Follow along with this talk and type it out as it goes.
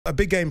A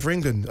big game for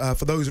England,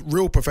 for those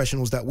real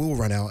professionals that will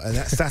run out, and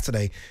that's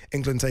Saturday.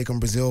 England take on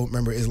Brazil.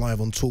 Remember, it is live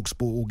on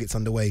talkSPORT. All gets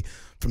underway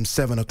from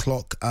 7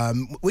 o'clock.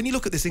 When you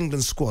look at this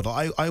England squad,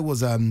 I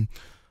was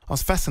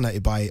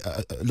fascinated by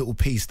a little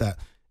piece that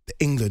the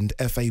England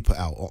FA put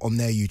out on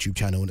their YouTube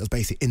channel, and it was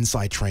basically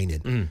inside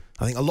training.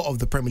 I think a lot of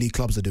the Premier League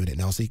clubs are doing it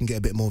now, so you can get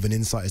a bit more of an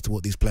insight as to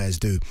what these players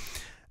do.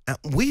 And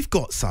we've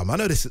got some, I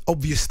know this is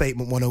obvious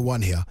statement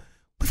 101 here,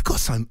 we've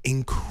got some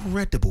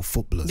incredible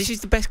footballers. This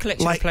is the best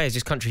collection of players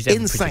this country's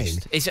ever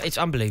produced. It's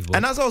unbelievable.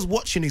 And as I was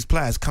watching these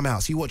players come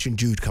out, so you're watching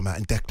Jude come out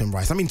and Declan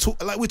Rice. I mean,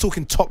 we're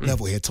talking top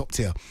level here, top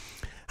tier.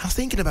 I was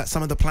thinking about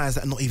some of the players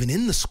that are not even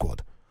in the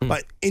squad,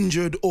 like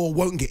injured or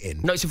won't get in.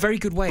 No, it's a very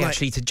good way,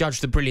 actually, to judge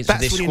the brilliance of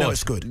this squad. That's when you know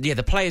it's good. Yeah,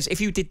 the players,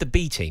 if you did the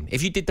B team,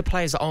 if you did the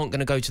players that aren't going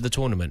to go to the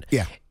tournament,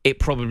 it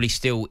probably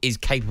still is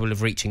capable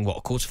of reaching, a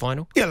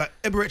quarter-final? Yeah, like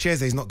Eberechi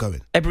Eze is not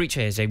going.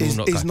 Eberechi Eze will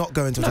not go. He's not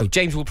going to No,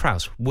 James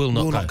Ward-Prowse will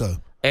not go.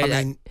 I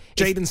mean,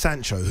 Jadon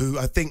Sancho, who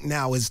I think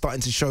now is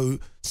starting to show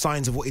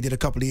signs of what he did a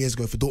couple of years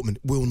ago for Dortmund,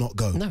 will not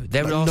go. No,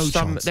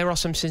 there are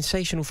some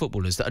sensational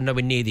footballers that are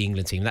nowhere near the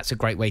England team. That's a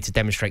great way to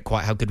demonstrate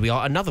quite how good we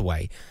are. Another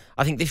way,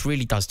 I think this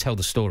really does tell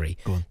the story.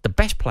 The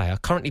best player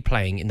currently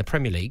playing in the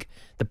Premier League,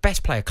 the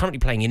best player currently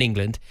playing in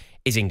England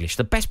is English.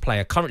 The best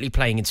player currently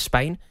playing in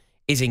Spain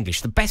is English.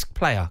 The best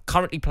player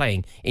currently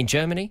playing in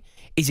Germany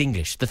is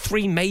English. The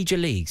three major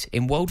leagues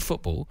in world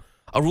football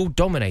are all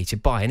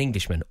dominated by an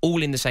Englishman,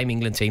 all in the same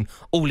England team,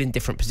 all in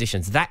different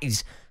positions. That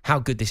is how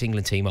good this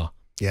England team are.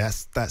 Yeah,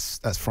 that's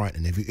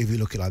frightening. If you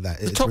look at it like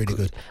that, it's really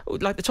good.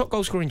 Like the top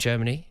goal scorer in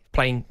Germany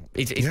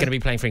is going to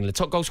be playing for England. The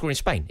top goal scorer in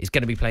Spain is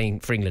going to be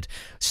playing for England.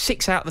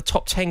 6 out of the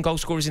top 10 goal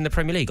scorers in the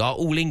Premier League are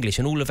all English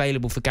and all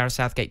available for Gareth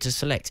Southgate to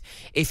select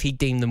if he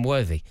deemed them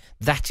worthy.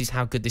 That is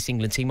how good this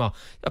England team are.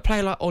 A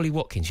player like Ollie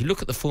Watkins, you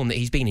look at the form that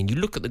he's been in, you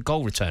look at the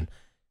goal return,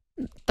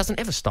 doesn't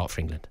ever start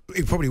for England.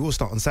 He probably will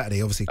start on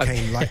Saturday. Obviously,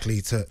 Kane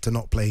likely to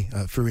not play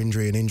through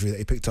injury that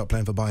he picked up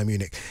playing for Bayern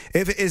Munich.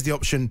 If it is the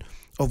option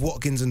of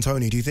Watkins and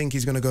Toney, do you think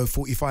he's going to go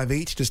 45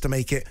 each just to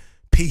make it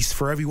peace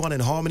for everyone in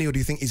harmony, or do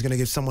you think he's going to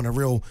give someone a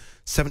real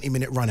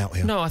 70-minute run out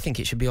here? No, I think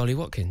it should be Ollie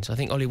Watkins. I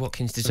think Ollie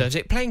Watkins deserves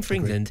it. Playing for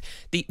England,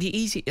 I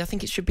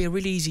think it should be a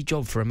really easy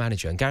job for a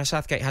manager, and Gareth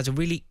Southgate has a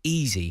really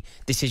easy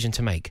decision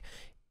to make.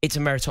 It's a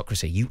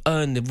meritocracy. You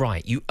earn the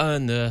right. You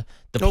earn the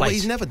place. But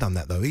he's never done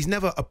that, though. He's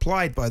never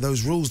applied by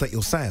those rules that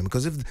you're saying,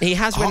 because if he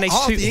has when they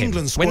suit him.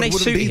 England squad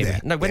wouldn't be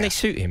there. No, when they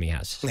suit him, he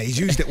has. Yeah, he's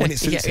used it when it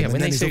suits him,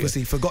 and then he's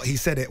obviously forgot he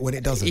said it when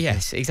it doesn't.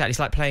 Yes, exactly. It's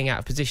like playing out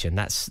of position.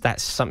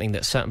 That's something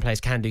that certain players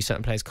can do,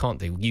 certain players can't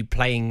do. You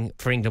playing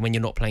for England when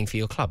you're not playing for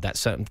your club. That's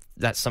something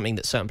that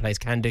certain players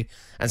can do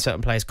and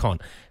certain players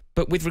can't.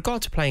 But with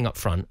regard to playing up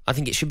front, I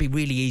think it should be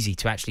really easy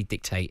to actually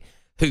dictate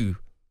who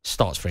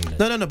starts for England.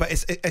 No, but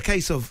it's a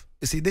case of,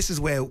 see, this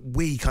is where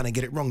we kind of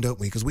get it wrong, don't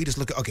we? Because we just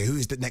look at, who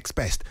is the next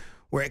best?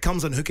 Where it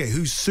comes on,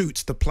 who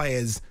suits the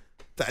players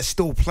that are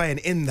still playing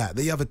in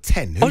the other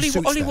 10?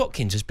 Ollie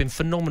Watkins has been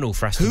phenomenal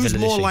for Aston Villa this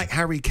season. Who's more like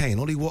Harry Kane,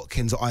 Ollie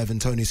Watkins or Ivan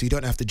Toney, so you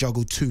don't have to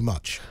juggle too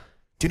much?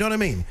 Do you know what I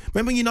mean?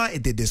 Remember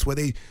United did this where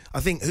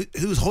I think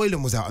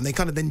Højlund was out and they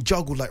kind of then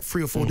juggled like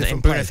 3 or 4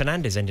 different players. Bruno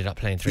Fernandes ended up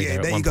playing through there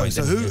at there one you go. point.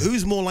 So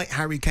who's more like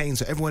Harry Kane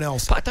so everyone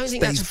else But I don't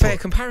think that's a fair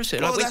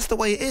comparison. Well, that's the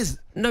way it is.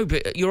 No,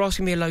 but you're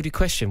asking me a loaded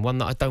question, one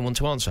that I don't want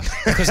to answer,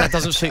 because that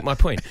doesn't suit my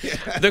point.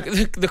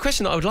 The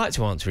question that I would like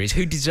to answer is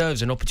who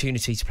deserves an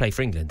opportunity to play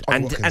for England?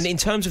 And in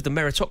terms of the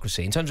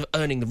meritocracy, in terms of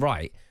earning the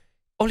right,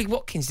 Ollie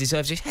Watkins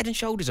deserves his head and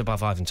shoulders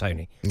above Ivan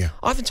Toney. Yeah.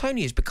 Ivan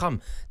Toney has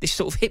become this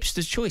sort of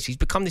hipster's choice. He's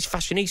become this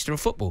fashionista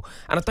of football,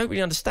 and I don't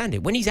really understand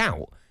it. When he's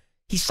out,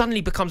 he suddenly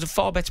becomes a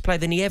far better player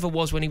than he ever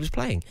was when he was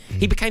playing.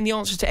 He became the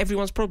answer to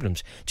everyone's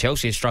problems.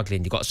 Chelsea is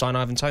struggling. You've got to sign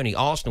Ivan Toney.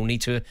 Arsenal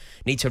need to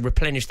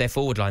replenish their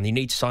forward line. They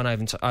need to sign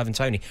Ivan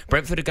Toney.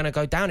 Brentford are going to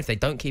go down if they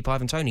don't keep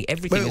Ivan Toney.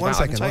 Everything is about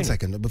Ivan Toney. One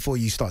second, before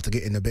you start to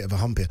get in a bit of a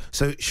hump here.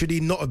 So should he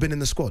not have been in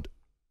the squad?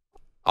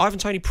 Ivan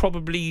Toney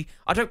probably...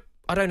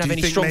 I don't have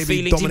any strong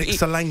feelings. Dominic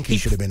Solanke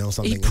should have been or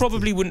something. He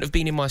probably wouldn't have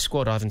been in my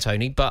squad, Ivan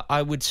Toney, but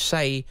I would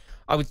say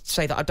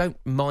that I don't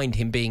mind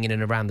him being in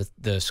and around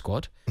the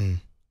squad,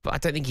 but I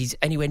don't think he's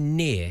anywhere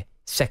near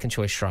second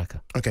choice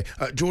striker. Okay,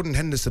 Jordan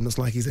Henderson looks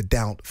like he's a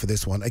doubt for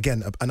this one.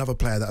 Again, another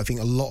player that I think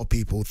a lot of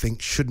people think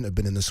shouldn't have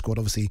been in the squad.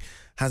 Obviously,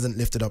 hasn't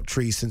lifted up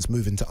trees since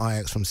moving to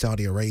Ajax from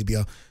Saudi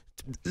Arabia.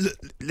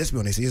 Let's be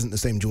honest, he isn't the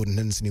same Jordan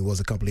Henderson he was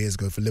a couple of years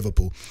ago for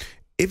Liverpool.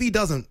 If he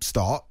doesn't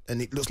start,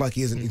 and it looks like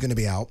he isn't, he's going to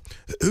be out,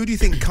 who do you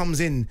think comes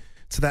in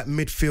to that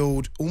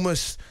midfield,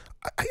 almost,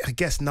 I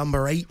guess,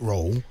 number 8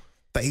 role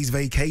that he's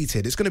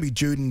vacated? It's going to be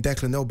Jude and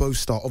Declan. They'll both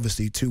start,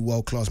 obviously, 2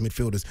 world-class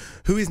midfielders.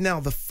 Who is now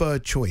the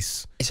third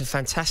choice? It's a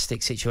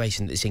fantastic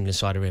situation that this England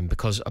side are in,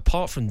 because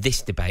apart from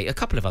this debate, a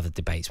couple of other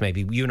debates,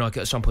 maybe you and I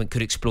at some point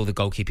could explore the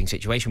goalkeeping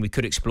situation. We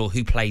could explore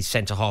who plays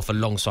centre-half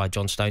alongside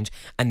John Stones,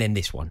 and then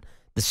this one,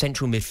 the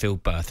central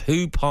midfield berth.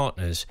 Who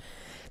partners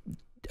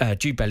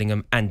Jude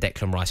Bellingham and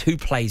Declan Rice? Who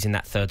plays in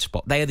that third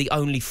spot? They are the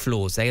only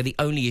flaws. They are the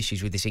only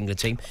issues with this England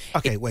team.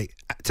 Okay, wait.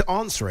 To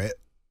answer it,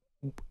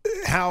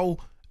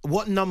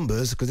 what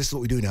numbers, because this is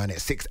what we do now, and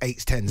it's 6,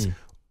 8s, 10s,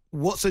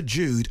 what's a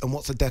Jude and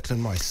what's a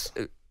Declan Rice?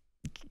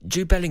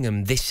 Jude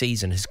Bellingham this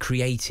season has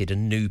created a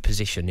new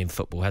position in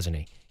football, hasn't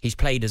he? He's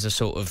played as a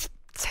sort of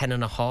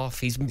 10.5.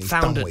 He's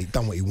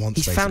done what he wants.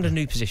 He's basically found a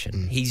new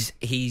position.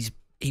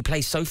 He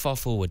plays so far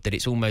forward that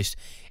it's almost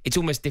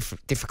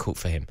difficult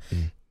for him.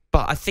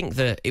 But I think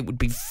that it would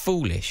be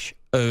foolish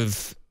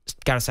of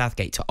Gareth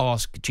Southgate to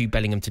ask Jude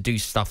Bellingham to do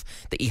stuff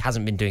that he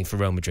hasn't been doing for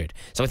Real Madrid.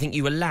 So I think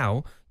you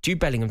allow Jude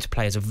Bellingham to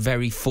play as a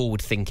very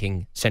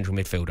forward-thinking central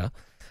midfielder.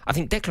 I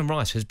think Declan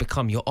Rice has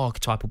become your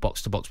archetypal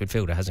box-to-box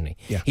midfielder, hasn't he?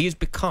 Yeah. He has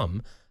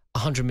become a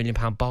 £100 million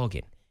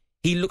bargain.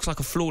 He looks like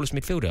a flawless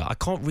midfielder. I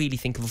can't really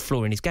think of a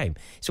flaw in his game.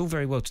 It's all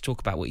very well to talk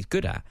about what he's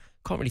good at.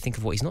 Can't really think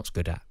of what he's not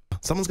good at.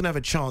 Someone's going to have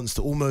a chance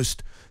to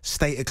almost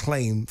state a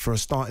claim for a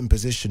starting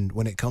position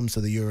when it comes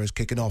to the Euros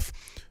kicking off.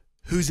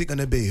 Who's it going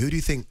to be? Who do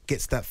you think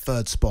gets that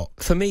third spot?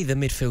 For me, the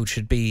midfield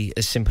should be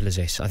as simple as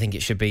this. I think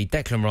it should be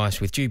Declan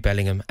Rice with Jude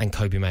Bellingham and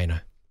Kobbie Mainoo.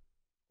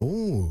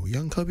 Oh,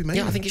 young Kobbie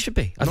Mainoo. Yeah, I think it should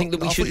be. I thought he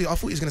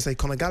was going to say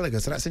Conor Gallagher,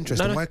 so that's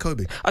interesting. No. Why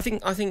Kobbie? I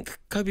think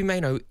Kobbie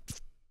Mainoo,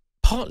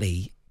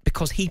 partly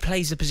because he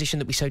plays the position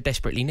that we so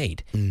desperately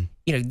need. You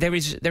know, there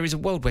is a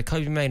world where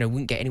Kobbie Mainoo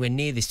wouldn't get anywhere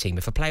near this team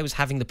if a player was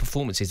having the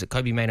performances that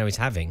Kobbie Mainoo is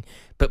having,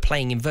 but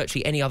playing in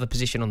virtually any other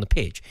position on the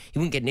pitch. He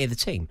wouldn't get near the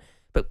team.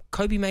 But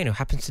Kobbie Mainoo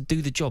happens to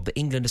do the job that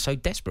England are so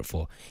desperate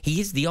for.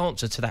 He is the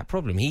answer to that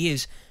problem. He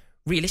is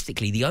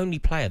realistically the only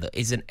player that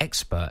is an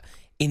expert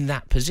in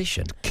that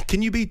position.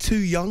 Can you be too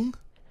young?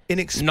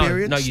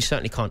 Inexperienced? No, you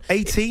certainly can't.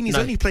 18. He's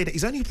only played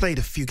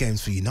a few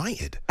games for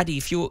United. Addy,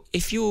 if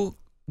you're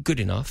good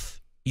enough,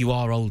 you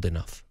are old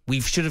enough. We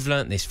should have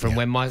learnt this from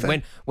when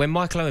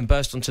Michael Owen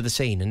burst onto the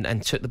scene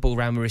and took the ball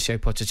around Mauricio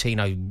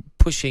Pochettino,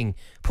 pushing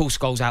Paul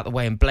Scholes out the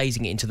way and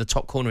blazing it into the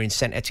top corner in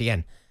Saint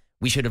Etienne.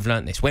 We should have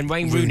learnt this. When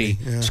Wayne Rooney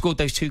scored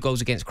those 2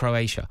 goals against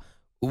Croatia,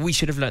 we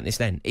should have learnt this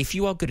then. If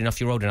you are good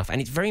enough, you're old enough.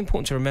 And it's very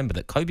important to remember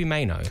that Kobbie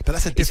Mainoo... But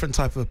that's a different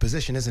type of a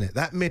position, isn't it?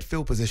 That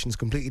midfield position is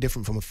completely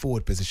different from a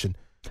forward position.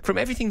 From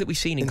everything that we've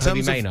seen in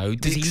Kobbie Mainoo,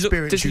 does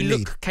he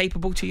look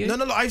capable to you? No.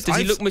 Does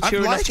he look mature enough to you?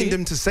 I've likened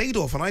him to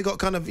Seedorf, and I got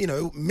kind of,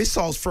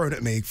 missiles thrown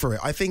at me for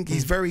it. I think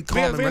he's very calm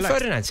and relaxed. Rio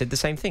Ferdinand said the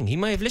same thing. He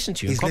may have listened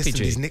to you and copied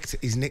you. He's nicked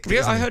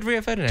it. I heard Rio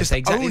Ferdinand say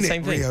exactly the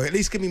same thing. Rio, at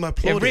least give me my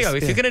plaudits. Rio,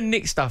 if you're going to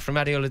nick stuff from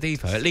Ade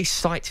Oladipo, at least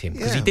cite him,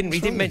 because he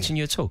didn't mention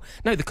you at all.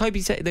 No, the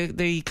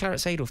Clarett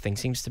Seedorf thing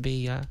seems to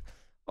be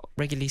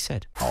regularly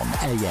said. On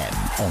AM,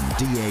 on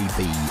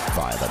DAB,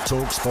 via the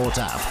talkSPORT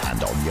app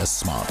and on your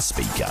smart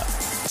speaker.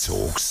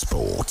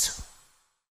 talkSPORT.